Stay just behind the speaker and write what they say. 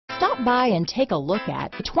Stop by and take a look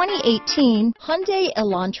at the 2018 Hyundai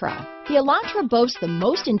Elantra. The Elantra boasts the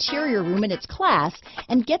most interior room in its class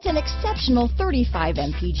and gets an exceptional 35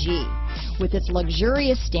 mpg. With its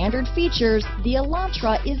luxurious standard features, the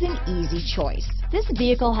Elantra is an easy choice. This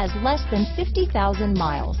vehicle has less than 50,000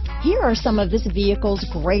 miles. Here are some of this vehicle's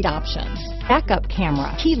great options: backup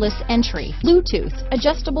camera, keyless entry, Bluetooth,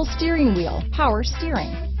 adjustable steering wheel, power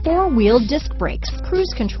steering, four-wheel disc brakes,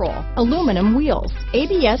 cruise control, aluminum wheels,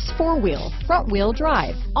 ABS four-wheel, front-wheel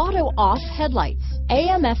drive, auto-off headlights,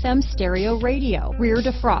 AM/FM stereo radio, rear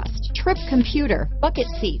defrost, trip computer, bucket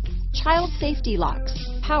seats, child safety locks,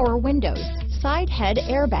 power windows, side head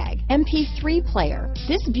airbag, MP3 player.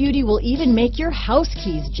 This beauty will even make your house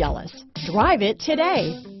keys jealous. Drive it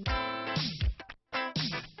today.